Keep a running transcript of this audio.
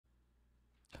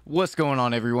What's going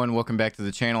on, everyone? Welcome back to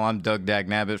the channel. I'm Doug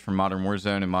Dagnabbit from Modern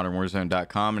Warzone and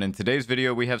ModernWarzone.com, and in today's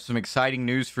video we have some exciting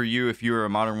news for you if you are a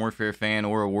Modern Warfare fan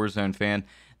or a Warzone fan.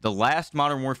 The last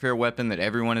Modern Warfare weapon that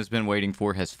everyone has been waiting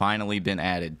for has finally been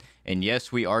added, and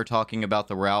yes, we are talking about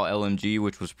the RAAL LMG,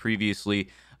 which was previously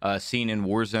seen in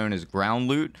Warzone as ground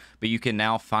loot, but you can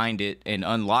now find it and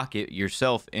unlock it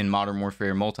yourself in Modern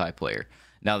Warfare multiplayer.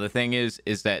 Now, the thing is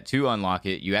that to unlock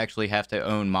it, you actually have to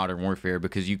own Modern Warfare,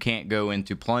 because you can't go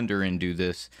into Plunder and do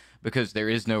this because there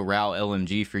is no RAAL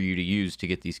LMG for you to use to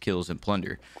get these kills in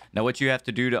Plunder. Now, what you have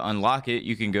to do to unlock it,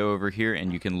 you can go over here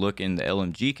and you can look in the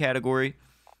LMG category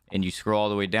and you scroll all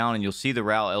the way down and you'll see the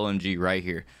RAAL LMG right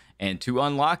here. And to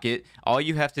unlock it, all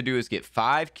you have to do is get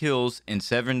 5 kills in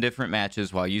 7 different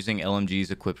matches while using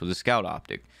LMGs equipped with a scout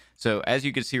optic. So as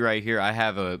you can see right here, I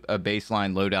have a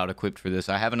baseline loadout equipped for this.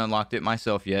 I haven't unlocked it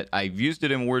myself yet. I've used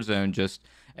it in Warzone, just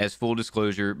as full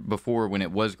disclosure, before when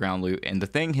it was ground loot. And the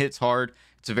thing hits hard.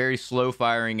 It's a very slow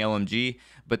firing LMG,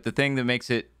 but the thing that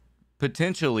makes it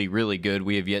potentially really good,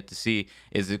 we have yet to see,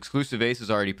 is Exclusive Ace has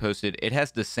already posted. It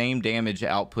has the same damage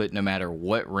output no matter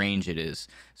what range it is,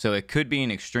 so it could be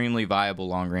an extremely viable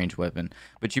long range weapon.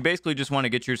 But you basically just want to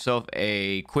get yourself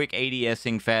a quick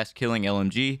ADSing fast killing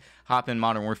LMG, hop in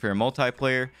Modern Warfare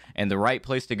multiplayer, and the right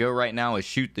place to go right now is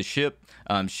shoot the ship.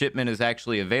 Shipment is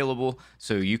actually available,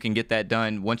 so you can get that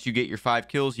done. Once you get your 5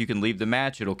 kills, you can leave the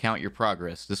match. It'll count your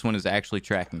progress. This one is actually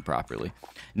tracking properly.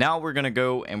 Now we're gonna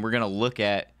go and we're gonna look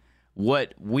at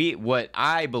what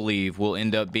I believe will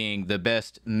end up being the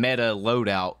best meta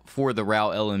loadout for the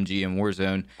RAAL LMG in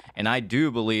Warzone, and I do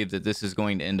believe that this is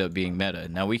going to end up being meta.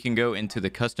 Now we can go into the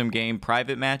custom game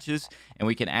private matches and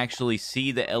we can actually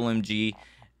see the LMG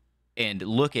and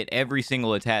look at every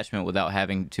single attachment without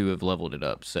having to have leveled it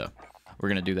up. So we're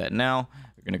gonna do that now.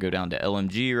 We're gonna go down to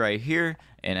LMG right here,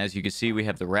 and as you can see, we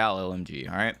have the RAAL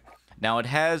LMG. All right, now it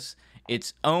has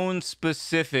its own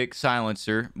specific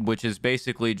silencer, which is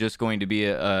basically just going to be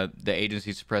the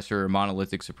agency suppressor or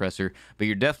monolithic suppressor, but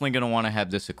you're definitely going to want to have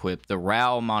this equipped, the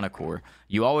RAAL monocore.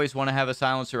 You always want to have a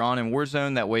silencer on in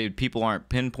Warzone, that way people aren't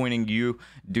pinpointing you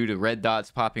due to red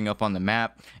dots popping up on the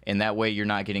map, and that way you're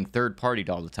not getting third-partied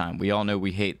all the time. We all know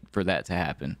we hate for that to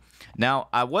happen. Now,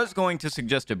 I was going to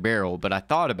suggest a barrel, but I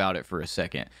thought about it for a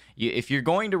second. If you're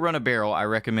going to run a barrel, I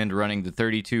recommend running the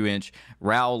 32-inch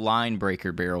RAAL line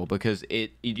breaker barrel, because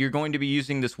you're going to be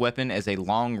using this weapon as a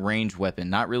long-range weapon,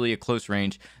 not really a close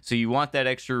range. So you want that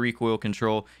extra recoil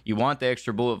control, you want the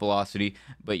extra bullet velocity,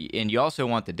 and you also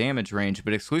want the damage range.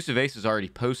 But Exclusive Ace has already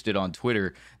posted on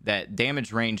Twitter that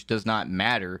damage range does not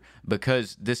matter,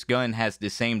 because this gun has the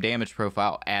same damage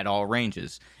profile at all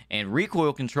ranges. And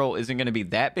recoil control isn't going to be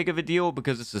that big of a deal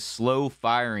because it's a slow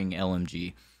firing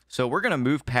LMG. So we're going to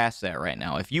move past that right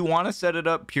now. If you want to set it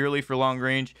up purely for long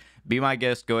range, be my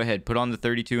guest, go ahead, put on the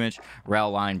 32-inch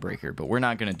RAAL line breaker, but we're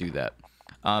not going to do that.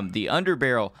 The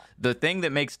underbarrel, the thing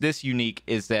that makes this unique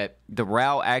is that the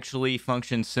RAAL actually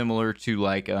functions similar to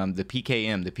like the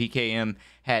PKM. The PKM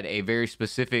had a very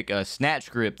specific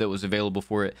snatch grip that was available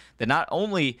for it that not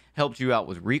only helped you out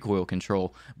with recoil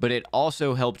control, but it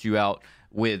also helped you out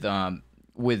with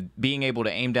being able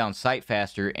to aim down sight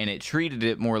faster, and it treated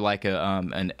it more like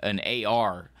an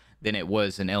AR than it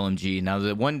was an LMG. Now,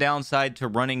 the one downside to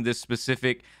running this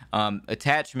specific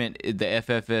attachment, the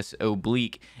FFS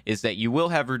oblique, is that you will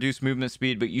have reduced movement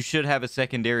speed, but you should have a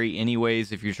secondary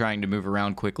anyways if you're trying to move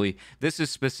around quickly. This is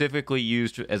specifically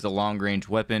used as a long-range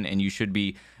weapon, and you should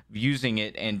be using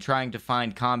it and trying to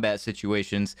find combat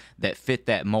situations that fit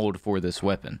that mold for this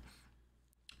weapon.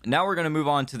 Now we're going to move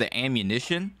on to the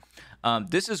ammunition.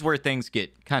 This is where things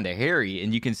get kind of hairy,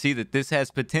 and you can see that this has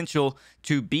potential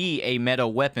to be a meta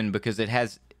weapon because it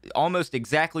has almost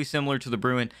exactly similar to the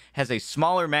Bruin, has a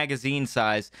smaller magazine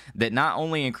size that not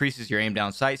only increases your aim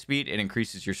down sight speed, it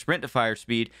increases your sprint to fire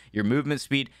speed, your movement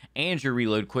speed, and your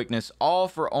reload quickness, all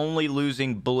for only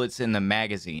losing bullets in the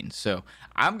magazine. So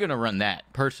I'm going to run that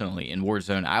personally in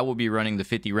Warzone. I will be running the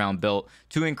 50-round belt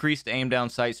to increase the aim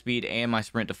down sight speed and my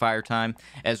sprint to fire time,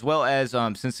 as well as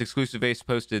since Exclusive Ace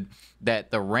posted that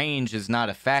the range is not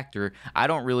a factor, I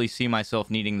don't really see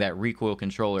myself needing that recoil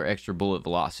control or extra bullet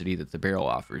velocity that the barrel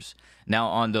offers. Now,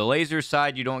 on the laser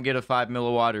side, you don't get a 5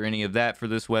 milliwatt or any of that for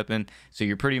this weapon, so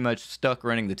you're pretty much stuck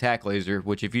running the tac laser,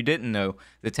 which, if you didn't know,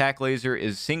 the tac laser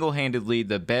is single-handedly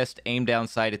the best aim down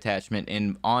sight attachment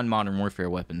on Modern Warfare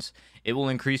weapons. It will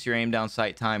increase your aim down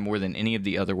sight time more than any of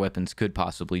the other weapons could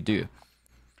possibly do.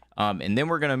 And then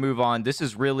we're going to move on. This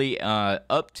is really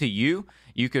up to you.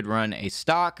 You could run a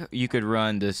stock. You could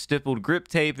run the stippled grip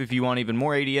tape if you want even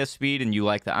more ADS speed and you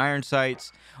like the iron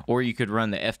sights. Or you could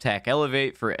run the FTAC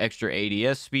Elevate for extra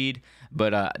ADS speed.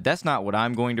 But that's not what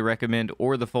I'm going to recommend,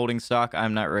 or the folding stock.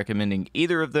 I'm not recommending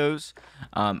either of those.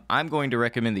 I'm going to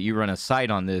recommend that you run a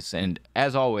sight on this, and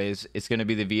as always, it's going to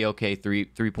be the VLK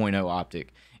 3.0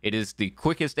 optic. It is the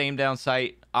quickest aim down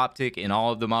sight optic in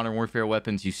all of the Modern Warfare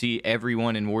weapons. You see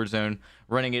everyone in Warzone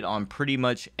running it on pretty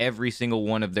much every single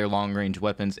one of their long range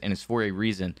weapons, and it's for a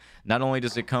reason. Not only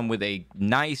does it come with a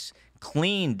nice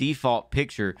clean default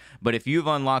picture, but if you've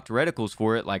unlocked reticles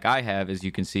for it like I have, as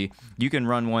you can see, you can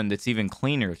run one that's even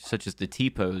cleaner, such as the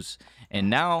T-pose, and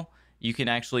now you can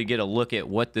actually get a look at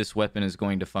what this weapon is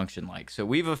going to function like. So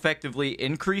we've effectively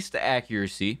increased the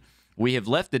accuracy, we have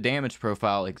left the damage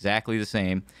profile exactly the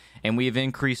same, and we have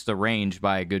increased the range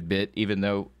by a good bit, even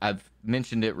though I've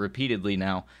mentioned it repeatedly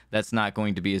now, that's not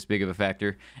going to be as big of a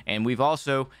factor. And we've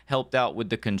also helped out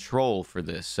with the control for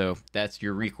this, so that's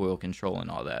your recoil control and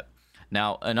all that.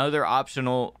 Now, another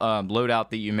optional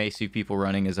loadout that you may see people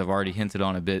running, as I've already hinted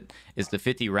on a bit, is the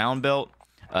 50 round belt.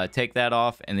 Take that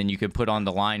off, and then you can put on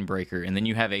the line breaker, and then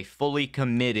you have a fully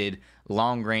committed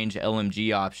long range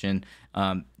LMG option.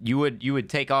 You would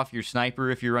take off your sniper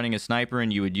if you're running a sniper,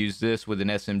 and you would use this with an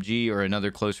SMG or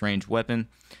another close range weapon,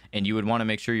 and you would want to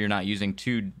make sure you're not using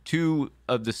two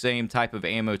of the same type of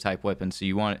ammo type weapon. So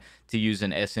you want to use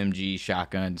an SMG,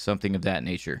 shotgun, something of that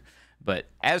nature. But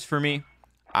as for me,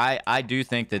 I do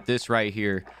think that this right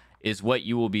here is what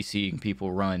you will be seeing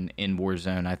people run in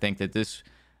Warzone. I think that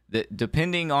that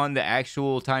depending on the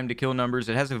actual time to kill numbers,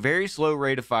 it has a very slow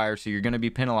rate of fire, so you're going to be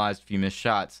penalized if you miss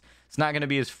shots. It's not going to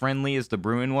be as friendly as the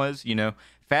Bruin was. You know,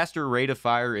 faster rate of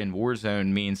fire in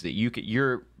Warzone means that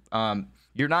you're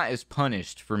not as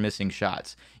punished for missing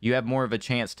shots. You have more of a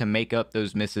chance to make up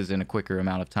those misses in a quicker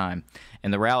amount of time.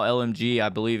 And the RAAL LMG, I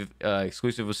believe,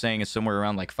 Exclusive was saying, is somewhere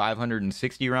around like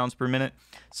 560 rounds per minute,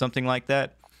 something like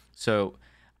that. So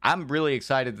I'm really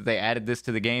excited that they added this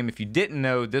to the game. If you didn't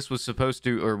know, this was supposed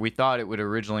to, or we thought it would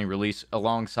originally release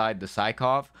alongside the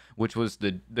Psychov, which was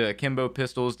the akimbo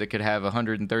pistols that could have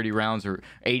 130 rounds or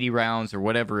 80 rounds or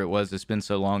whatever it was. It's been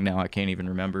so long now, I can't even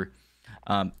remember.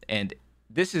 And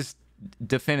this is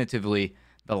definitively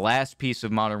the last piece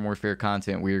of Modern Warfare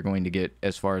content we are going to get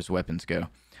as far as weapons go.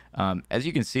 As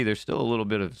you can see, there's still a little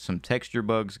bit of some texture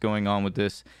bugs going on with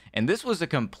this, and this was a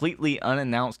completely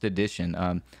unannounced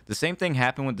addition. The same thing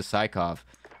happened with the Psychov.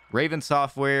 Raven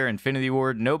Software, Infinity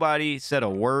Ward, nobody said a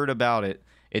word about it.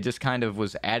 It just kind of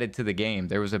was added to the game.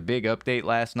 There was a big update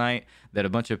last night that a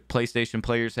bunch of PlayStation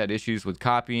players had issues with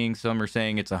copying. Some are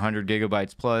saying it's 100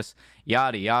 gigabytes plus,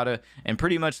 yada yada. And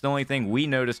pretty much the only thing we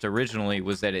noticed originally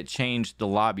was that it changed the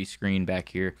lobby screen back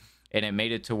here, and it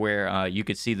made it to where you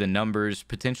could see the numbers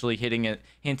potentially hinting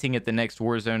at the next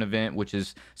Warzone event, which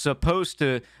is supposed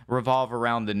to revolve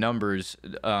around the numbers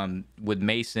with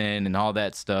Mason and all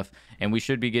that stuff. And we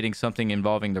should be getting something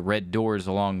involving the red doors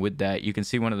along with that. You can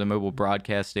see one of the mobile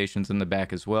broadcast stations in the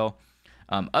back as well.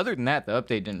 Other than that, the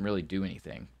update didn't really do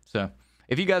anything. So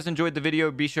if you guys enjoyed the video,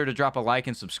 be sure to drop a like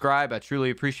and subscribe. I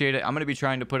truly appreciate it. I'm going to be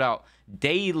trying to put out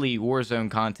daily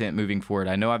Warzone content moving forward.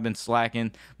 I know I've been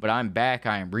slacking, but I'm back.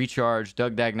 I am recharged.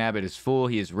 Doug Dagnabbit is full.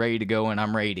 He is ready to go, and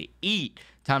I'm ready to eat.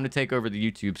 Time to take over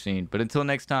the YouTube scene. But until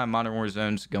next time, Modern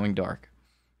Warzone's going dark.